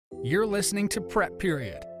You're listening to Prep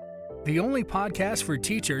Period, the only podcast for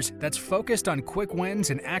teachers that's focused on quick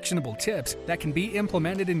wins and actionable tips that can be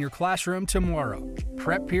implemented in your classroom tomorrow.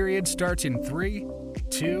 Prep Period starts in 3,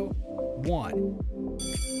 2, 1.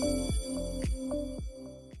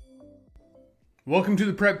 Welcome to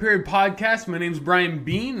the Prep Period Podcast. My name is Brian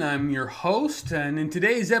Bean. I'm your host, and in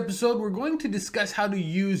today's episode, we're going to discuss how to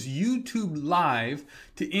use YouTube Live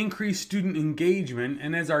to increase student engagement,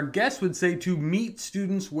 and as our guest would say, to meet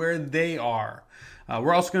students where they are.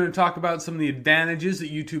 We're also going to talk about some of the advantages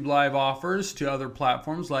that YouTube Live offers to other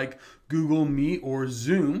platforms like Google Meet or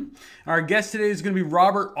Zoom. Our guest today is going to be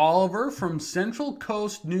Robert Oliver from Central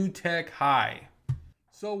Coast New Tech High.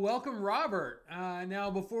 So welcome, Robert.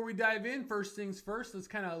 Now, before we dive in, first things first, let's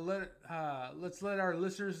let our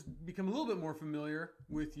listeners become a little bit more familiar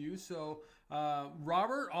with you. So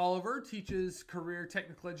Robert Oliver teaches career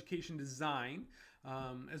technical education design,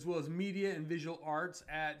 as well as media and visual arts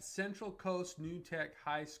at Central Coast New Tech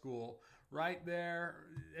High School, right there,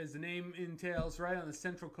 as the name entails, right on the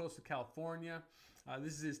Central Coast of California.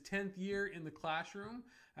 This is his 10th year in the classroom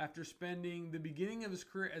after spending the beginning of his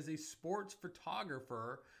career as a sports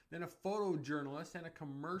photographer, then a photojournalist and a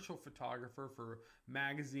commercial photographer for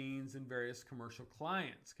magazines and various commercial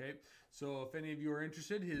clients. Okay, so if any of you are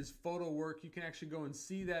interested, his photo work, you can actually go and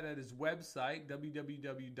see that at his website,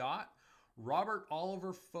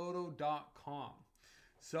 www.robertoliverphoto.com.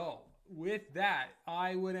 So with that,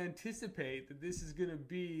 I would anticipate that this is going to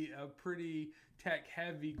be a pretty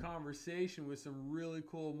tech-heavy conversation with some really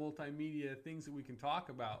cool multimedia things that we can talk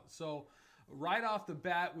about. So right off the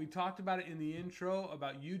bat, we talked about it in the intro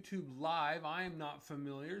about YouTube Live. I am not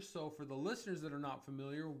familiar. So for the listeners that are not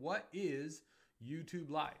familiar, what is YouTube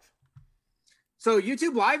Live? So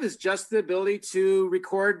YouTube Live is just the ability to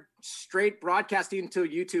record straight broadcasting to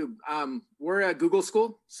YouTube. We're a Google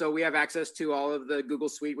school, so we have access to all of the Google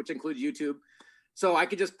suite, which includes YouTube. So I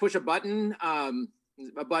could just push a button and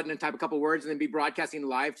type a couple words and then be broadcasting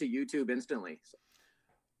live to YouTube instantly. So.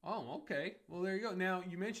 Oh, okay. Well, there you go. Now,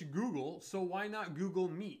 you mentioned Google, so why not Google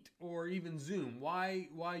Meet or even Zoom? Why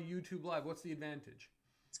YouTube Live? What's the advantage?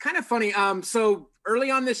 It's kind of funny. So early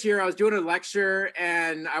on this year, I was doing a lecture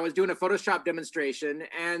and I was doing a Photoshop demonstration,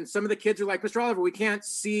 and some of the kids were like, Mr. Oliver, we can't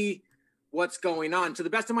see what's going on. To the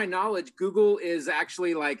best of my knowledge, Google is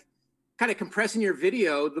actually like kind of compressing your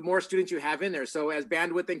video the more students you have in there. So as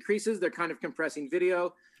bandwidth increases, they're kind of compressing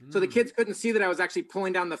video. So the kids couldn't see that I was actually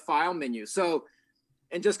pulling down the file menu. So,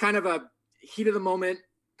 and just kind of a heat of the moment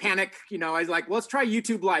panic, I was like, well, let's try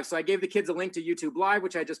YouTube Live. So I gave the kids a link to YouTube Live,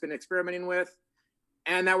 which I had just been experimenting with.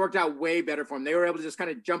 And that worked out way better for them. They were able to just kind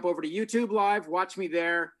of jump over to YouTube Live, watch me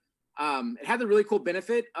there. It had the really cool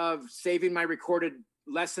benefit of saving my recorded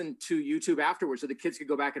lesson to YouTube afterwards, so the kids could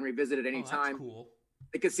go back and revisit it anytime. That's cool.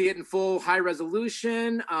 They could see it in full high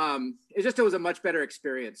resolution. It was a much better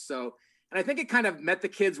experience. So, and I think it kind of met the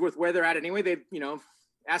kids with where they're at anyway. They,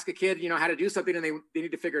 ask a kid, how to do something and they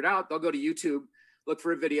need to figure it out. They'll go to YouTube, look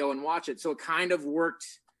for a video and watch it. So it kind of worked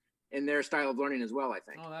in their style of learning as well, I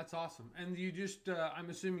think. Oh, that's awesome. And you just, I'm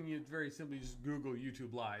assuming you very simply just Google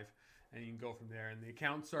YouTube Live and you can go from there. And the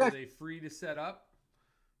accounts, are they free to set up?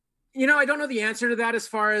 I don't know the answer to that as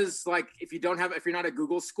far as like, if you're not a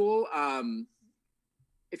Google school,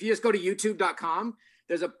 if you just go to youtube.com,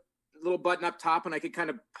 there's a little button up top and I could kind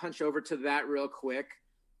of punch over to that real quick.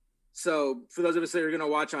 So for those of us that are going to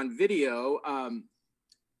watch on video,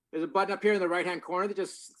 there's a button up here in the right-hand corner that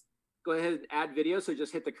just go ahead and add video. So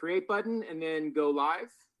just hit the create button and then go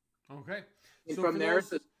live. Okay. And so from there,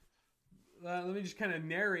 let me just kind of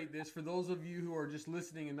narrate this for those of you who are just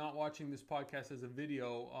listening and not watching this podcast as a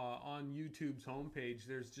video. On YouTube's homepage,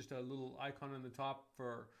 there's just a little icon on the top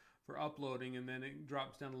for uploading, and then it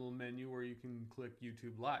drops down a little menu where you can click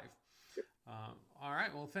YouTube Live. All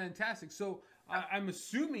right. Well, fantastic. So I'm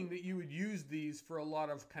assuming that you would use these for a lot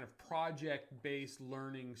of kind of project-based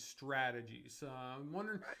learning strategies. I'm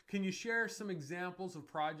wondering, can you share some examples of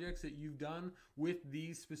projects that you've done with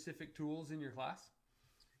these specific tools in your class?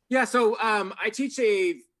 Yeah. So I teach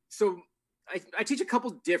a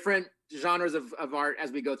couple different genres of art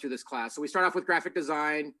as we go through this class. So we start off with graphic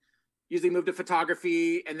design, usually move to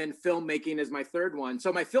photography, and then filmmaking is my third one.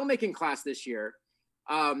 So my filmmaking class this year,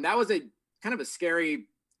 that was a kind of a scary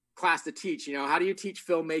class to teach. How do you teach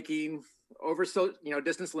filmmaking over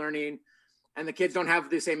distance learning? And the kids don't have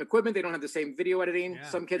the same equipment. They don't have the same video editing. Yeah.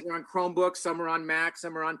 Some kids are on Chromebooks, some are on Macs,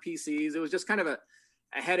 some are on PCs. It was just kind of a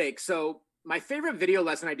headache. So my favorite video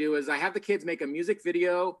lesson I do is I have the kids make a music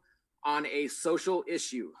video on a social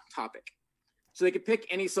issue topic. So they could pick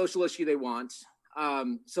any social issue they want.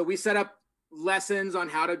 So we set up lessons on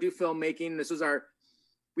how to do filmmaking.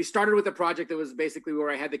 We we started with a project that was basically where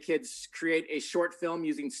I had the kids create a short film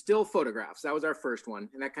using still photographs. That was our first one.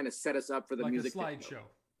 And that kind of set us up for the like music. A slideshow.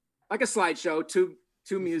 Like a slideshow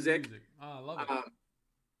to music. Oh, I love it.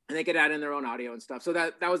 And they could add in their own audio and stuff. So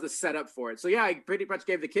that was the setup for it. So yeah, I pretty much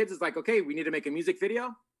gave the kids, it's like, okay, we need to make a music video.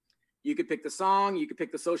 You could pick the song, you could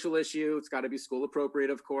pick the social issue. It's got to be school appropriate,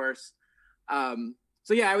 of course.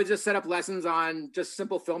 So yeah, I would just set up lessons on just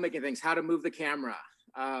simple filmmaking things, how to move the camera,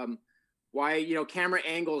 why, you know, camera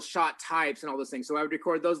angles, shot types, and all those things. So I would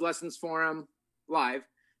record those lessons for them live,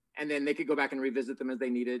 and then they could go back and revisit them as they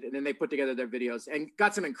needed. And then they put together their videos and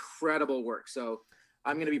got some incredible work. So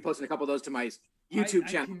I'm going to be posting a couple of those to my YouTube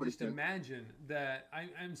channel. I can just imagine that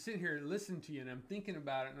I'm sitting here listening to you and I'm thinking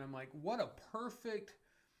about it and I'm like, what a perfect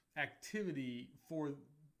activity for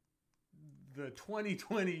the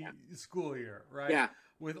 2020 school year, right? Yeah.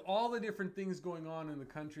 With all the different things going on in the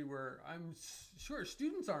country where I'm sure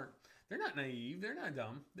students they're not naive, they're not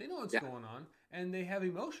dumb, they know what's going on, and they have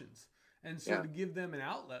emotions. And so to give them an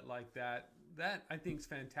outlet like that I think is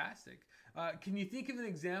fantastic. Can you think of an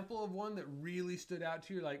example of one that really stood out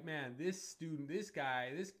to you? Like, man, this student, this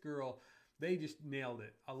guy, this girl, they just nailed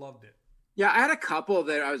it. I loved it. Yeah, I had a couple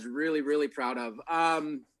that I was really, really proud of.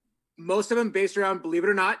 Most of them based around, believe it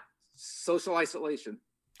or not, social isolation.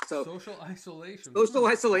 So social isolation. Social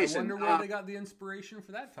isolation. I wonder where they got the inspiration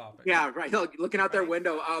for that topic. Yeah, right. Looking out their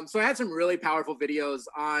window. So I had some really powerful videos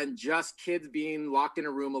on just kids being locked in a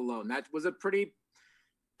room alone. That was a pretty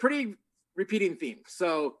repeating theme.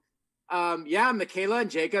 So Michaela and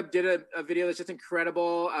Jacob did a video that's just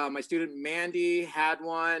incredible. My student Mandy had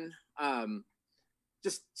one.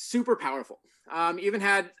 Just super powerful. Even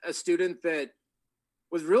had a student that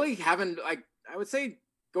was really having, like, I would say,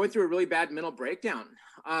 going through a really bad mental breakdown.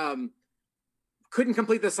 Couldn't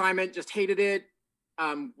complete the assignment, just hated it.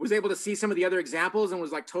 Was able to see some of the other examples and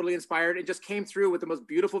was like totally inspired, and just came through with the most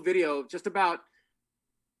beautiful video just about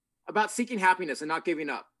seeking happiness and not giving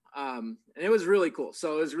up. And it was really cool.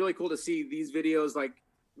 So it was really cool to see these videos like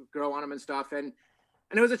grow on them and stuff. And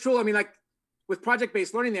it was a tool. I mean, like with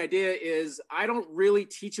project-based learning, the idea is I don't really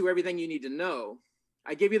teach you everything you need to know.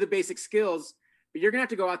 I give you the basic skills, but you're gonna have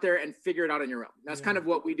to go out there and figure it out on your own. That's kind of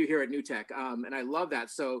what we do here at New Tech. And I love that.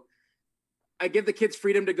 So I give the kids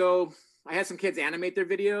freedom to go. I had some kids animate their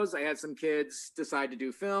videos. I had some kids decide to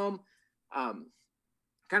do film. But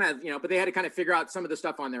they had to kind of figure out some of the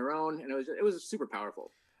stuff on their own. And it was super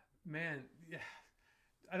powerful. Man, yeah.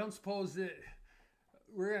 I don't suppose that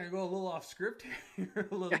we're going to go a little off script here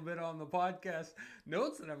a little bit on the podcast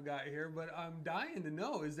notes that I've got here, but I'm dying to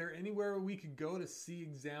know, is there anywhere we could go to see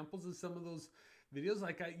examples of some of those videos?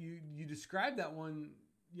 Like you described that one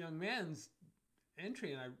young man's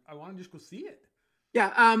entry, and I want to just go see it.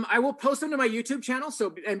 Yeah, I will post them to my YouTube channel.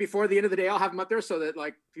 So, and before the end of the day, I'll have them up there so that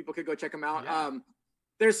like people could go check them out. Yeah.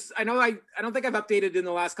 I don't think I've updated in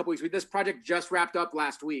the last couple weeks. This project just wrapped up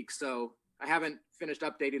last week, so I haven't finished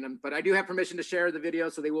updating them, but I do have permission to share the video,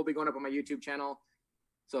 so they will be going up on my YouTube channel.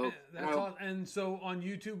 So that's awesome. And so on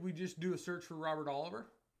YouTube, we just do a search for Robert Oliver.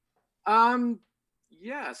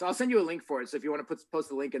 Yeah, so I'll send you a link for it. So if you want to post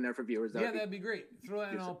the link in there for viewers, that'd be great. Throw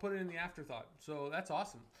that, and I'll put it in the afterthought. So that's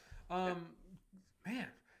awesome. Man,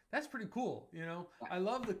 that's pretty cool. You know, I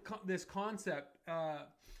love this concept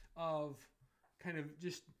of kind of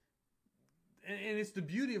just, and it's the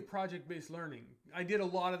beauty of project-based learning. I did a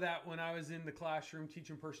lot of that when I was in the classroom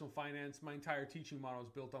teaching personal finance. My entire teaching model is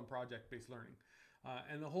built on project-based learning.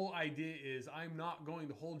 And the whole idea is I'm not going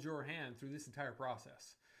to hold your hand through this entire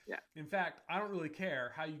process. Yeah. In fact, I don't really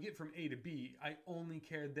care how you get from A to B. I only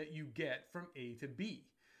care that you get from A to B.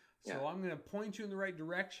 So I'm going to point you in the right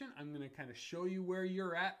direction. I'm going to kind of show you where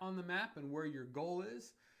you're at on the map and where your goal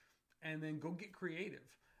is, and then go get creative.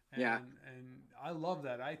 And I love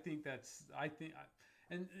that.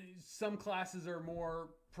 And some classes are more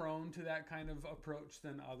prone to that kind of approach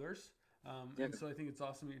than others. And so I think it's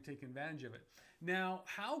awesome that you're taking advantage of it. Now,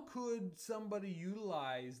 how could somebody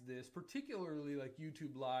utilize this, particularly like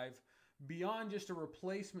YouTube Live, beyond just a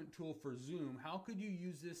replacement tool for Zoom? How could you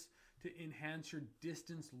use this to enhance your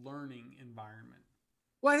distance learning environment?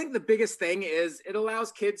 Well, I think the biggest thing is it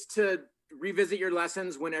allows kids to revisit your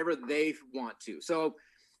lessons whenever they want to. So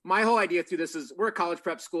my whole idea through this is we're a college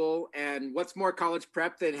prep school, and what's more college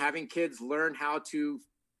prep than having kids learn how to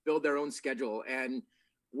build their own schedule and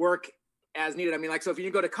work as needed. I mean, like, so if you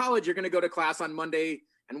go to college, you're going to go to class on Monday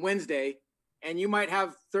and Wednesday, and you might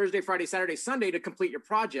have Thursday, Friday, Saturday, Sunday to complete your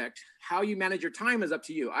project. How you manage your time is up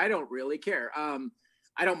to you. I don't really care.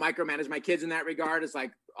 I don't micromanage my kids in that regard. It's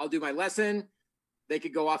like, I'll do my lesson. They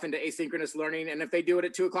could go off into asynchronous learning. And if they do it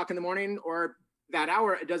at 2:00 in the morning, or that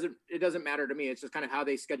hour, it doesn't matter to me. It's just kind of how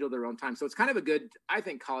they schedule their own time. So it's kind of a good, I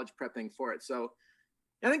think, college prep thing for it. So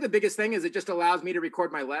I think the biggest thing is it just allows me to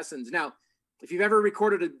record my lessons. Now, if you've ever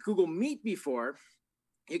recorded a Google Meet before,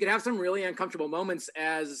 you can have some really uncomfortable moments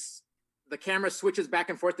as the camera switches back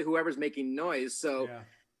and forth to whoever's making noise. So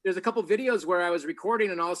there's a couple videos where I was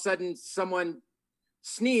recording and all of a sudden someone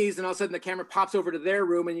sneezed and all of a sudden the camera pops over to their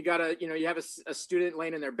room and you have a student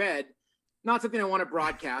laying in their bed. Not something I want to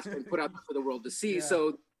broadcast and put out for the world to see.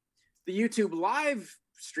 So the YouTube live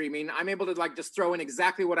streaming, I'm able to like just throw in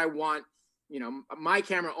exactly what I want, my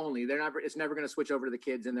camera only. It's never going to switch over to the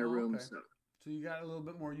kids in their room. So you got a little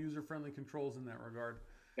bit more user-friendly controls in that regard.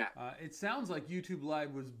 Yeah. It sounds like YouTube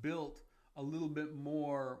Live was built a little bit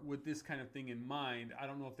more with this kind of thing in mind. I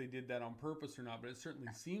don't know if they did that on purpose or not, but it certainly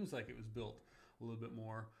seems like it was built a little bit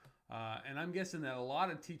more. And I'm guessing that a lot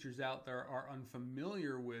of teachers out there are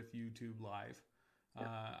unfamiliar with YouTube Live.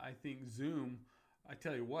 I think Zoom, I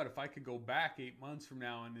tell you what, if I could go back 8 months from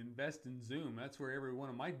now and invest in Zoom, that's where every one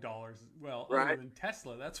of my dollars, other than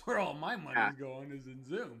Tesla, that's where all my money is going, is in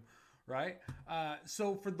Zoom, right?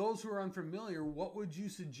 So for those who are unfamiliar, what would you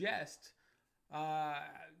suggest?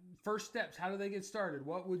 First steps, how do they get started?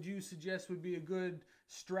 What would you suggest would be a good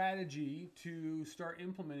strategy to start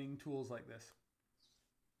implementing tools like this?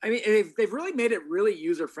 I mean, they've really made it really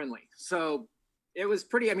user-friendly. So it was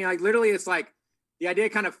pretty, literally it's like the idea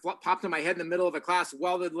kind of popped in my head in the middle of a class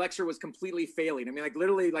while the lecture was completely failing.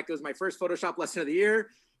 Literally it was my first Photoshop lesson of the year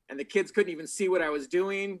and the kids couldn't even see what I was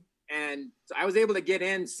doing. And I was able to get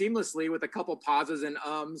in seamlessly with a couple pauses and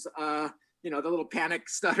the little panic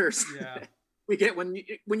stutters we get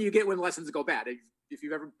when lessons go bad. If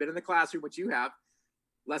you've ever been in the classroom, which you have,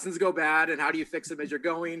 lessons go bad and how do you fix them as you're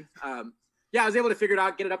going? I was able to figure it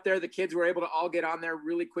out, get it up there. The kids were able to all get on there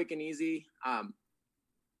really quick and easy.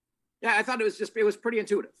 I thought it was pretty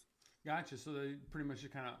intuitive. Gotcha. So they pretty much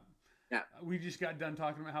just kind of, we just got done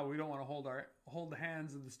talking about how we don't want to hold the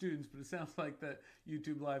hands of the students, but it sounds like that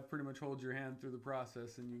YouTube Live pretty much holds your hand through the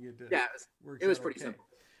process and you get to work. It was pretty simple.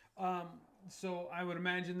 So I would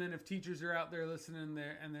imagine then if teachers are out there listening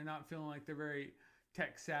there and they're not feeling like they're very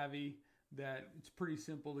tech savvy, that it's pretty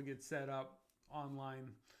simple to get set up online,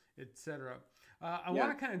 etc. I want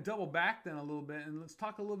to kind of double back then a little bit and let's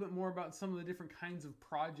talk a little bit more about some of the different kinds of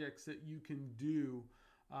projects that you can do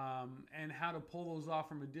and how to pull those off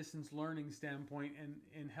from a distance learning standpoint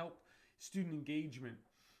and help student engagement.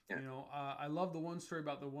 I love the one story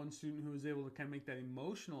about the one student who was able to kind of make that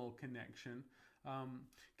emotional connection.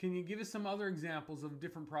 Can you give us some other examples of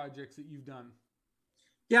different projects that you've done?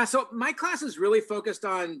 Yeah, so my class is really focused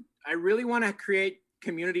on, I really want to create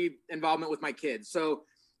community involvement with my kids. So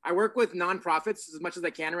I work with nonprofits as much as I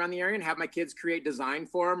can around the area and have my kids create design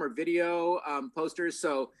for them or video posters.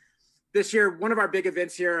 So this year, one of our big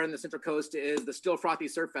events here on the Central Coast is the Still Frothy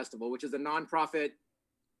Surf Festival, which is a nonprofit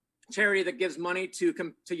charity that gives money to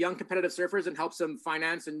young competitive surfers and helps them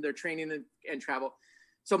finance and their training and travel.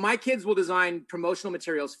 So my kids will design promotional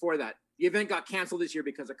materials for that. The event got canceled this year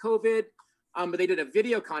because of COVID, but they did a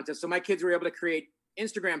video contest. So my kids were able to create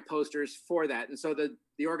Instagram posters for that. And so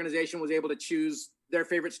the organization was able to choose their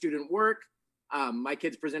favorite student work. My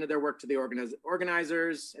kids presented their work to the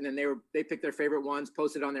organizers, and then they picked their favorite ones,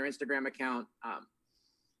 posted on their Instagram account.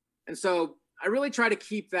 And so I really try to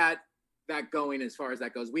keep that going as far as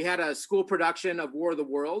that goes. We had a school production of War of the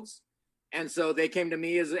Worlds. And so they came to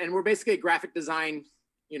me and we're basically a graphic design,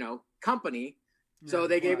 company. So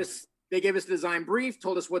they gave us a design brief,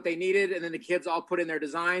 told us what they needed, and then the kids all put in their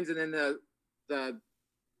designs, and then the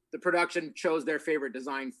production chose their favorite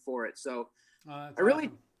design for it. So I really,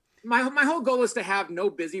 awesome. My whole goal is to have no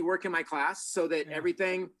busy work in my class so that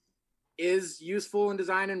everything is useful in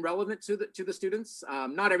design and relevant to the students.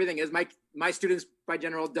 Not everything is. My students by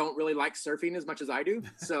general don't really like surfing as much as I do.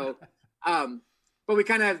 So, but we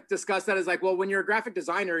kind of discussed that as like, well, when you're a graphic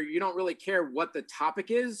designer, you don't really care what the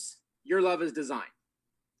topic is. Your love is design.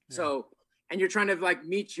 Yeah. So, and you're trying to like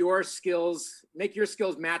meet your skills, make your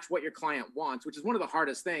skills match what your client wants, which is one of the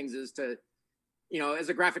hardest things is to, as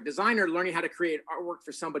a graphic designer, learning how to create artwork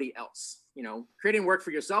for somebody else. Creating work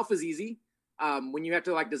for yourself is easy. When you have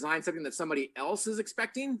to like design something that somebody else is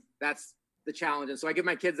expecting, that's the challenge. And so I give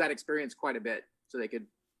my kids that experience quite a bit so they could,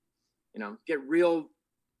 get real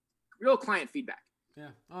client feedback. Yeah.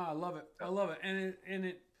 Oh, I love it. I love it. And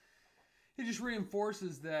it just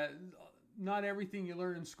reinforces that not everything you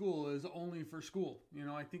learn in school is only for school.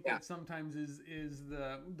 I think that sometimes is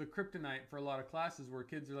the kryptonite for a lot of classes where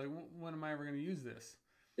kids are like, when am I ever going to use this?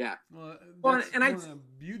 Yeah. Well, that's one of the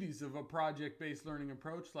beauties of a project-based learning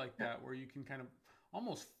approach like that, where you can kind of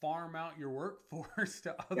almost farm out your workforce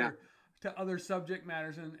to other subject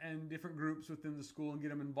matters and different groups within the school and get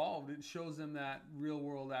them involved. It shows them that real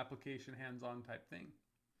world application, hands-on type thing.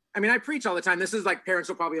 I mean, I preach all the time. This is like, parents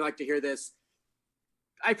will probably like to hear this.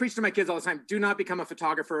 I preach to my kids all the time. Do not become a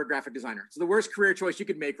photographer or graphic designer. It's the worst career choice you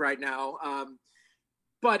could make right now.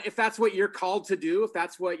 But if that's what you're called to do, if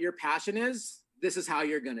that's what your passion is, this is how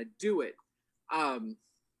you're going to do it.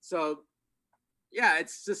 So yeah,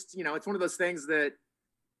 it's just, it's one of those things that,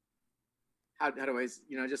 how do I,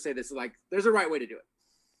 just say this, like, there's a right way to do it.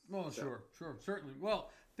 Well, so. Sure, certainly.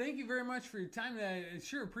 Well, thank you very much for your time today. I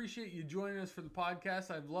sure appreciate you joining us for the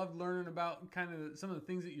podcast. I've loved learning about kind of some of the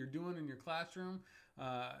things that you're doing in your classroom.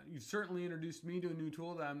 You've certainly introduced me to a new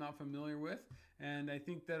tool that I'm not familiar with. And I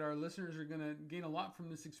think that our listeners are going to gain a lot from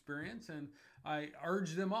this experience. And I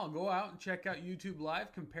urge them all, go out and check out YouTube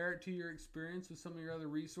Live, compare it to your experience with some of your other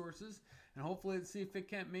resources, and hopefully let's see if it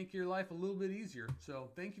can't make your life a little bit easier. So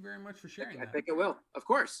thank you very much for sharing that. I think it will, of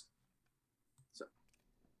course. So,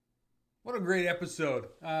 what a great episode.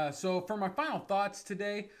 So for my final thoughts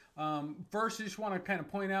today, first I just want to kind of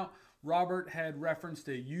point out, Robert had referenced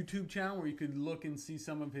a YouTube channel where you could look and see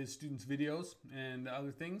some of his students' videos and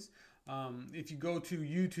other things. If you go to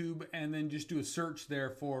YouTube and then just do a search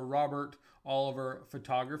there for Robert Oliver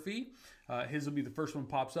Photography, his will be the first one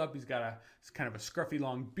pops up. He's got it's kind of a scruffy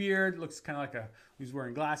long beard. Looks kind of like he's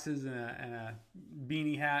wearing glasses and a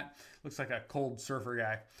beanie hat. Looks like a cold surfer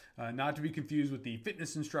guy. Not to be confused with the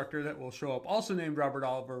fitness instructor that will show up, also named Robert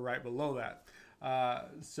Oliver, right below that.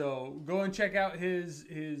 So go and check out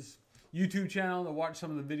his YouTube channel to watch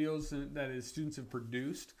some of the videos that his students have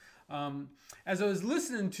produced. As I was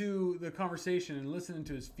listening to the conversation and listening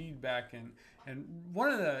to his feedback, and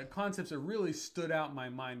one of the concepts that really stood out in my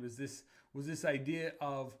mind was this idea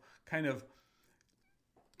of kind of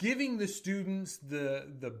giving the students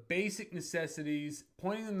the basic necessities,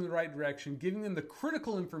 pointing them in the right direction, giving them the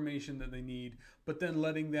critical information that they need, but then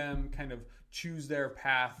letting them kind of choose their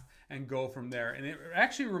path and go from there. And it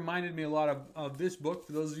actually reminded me a lot of this book.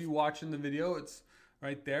 For those of you watching the video, it's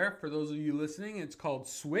right there. For those of you listening, it's called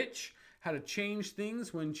Switch: How to Change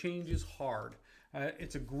Things When Change is Hard.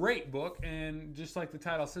 It's a great book, and just like the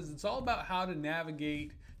title says, it's all about how to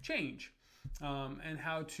navigate change and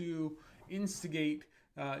how to instigate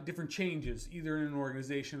different changes, either in an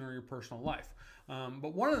organization or your personal life.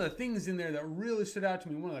 But one of the things in there that really stood out to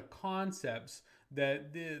me, one of the concepts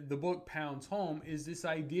that the book pounds home, is this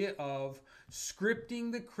idea of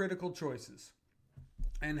scripting the critical choices,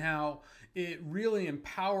 and how it really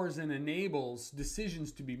empowers and enables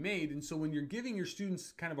decisions to be made. And so when you're giving your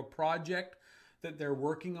students kind of a project that they're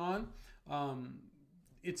working on,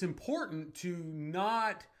 it's important to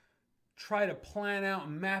not try to plan out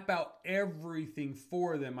and map out everything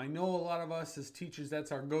for them. I know a lot of us as teachers,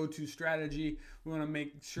 that's our go-to strategy. We want to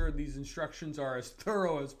make sure these instructions are as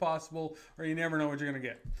thorough as possible, or you never know what you're going to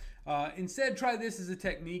get. Instead, try this as a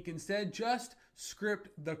technique. Instead, just script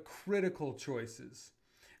the critical choices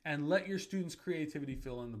and let your students' creativity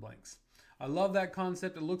fill in the blanks. I love that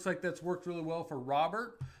concept. It looks like that's worked really well for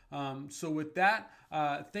Robert. So with that,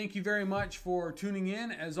 thank you very much for tuning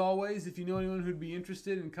in. As always, if you know anyone who'd be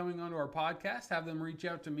interested in coming onto our podcast, have them reach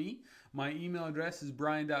out to me. My email address is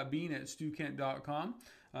brian.bean@stewkent.com.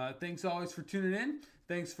 Thanks always for tuning in.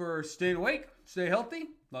 Thanks for staying awake. Stay healthy.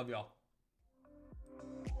 Love y'all.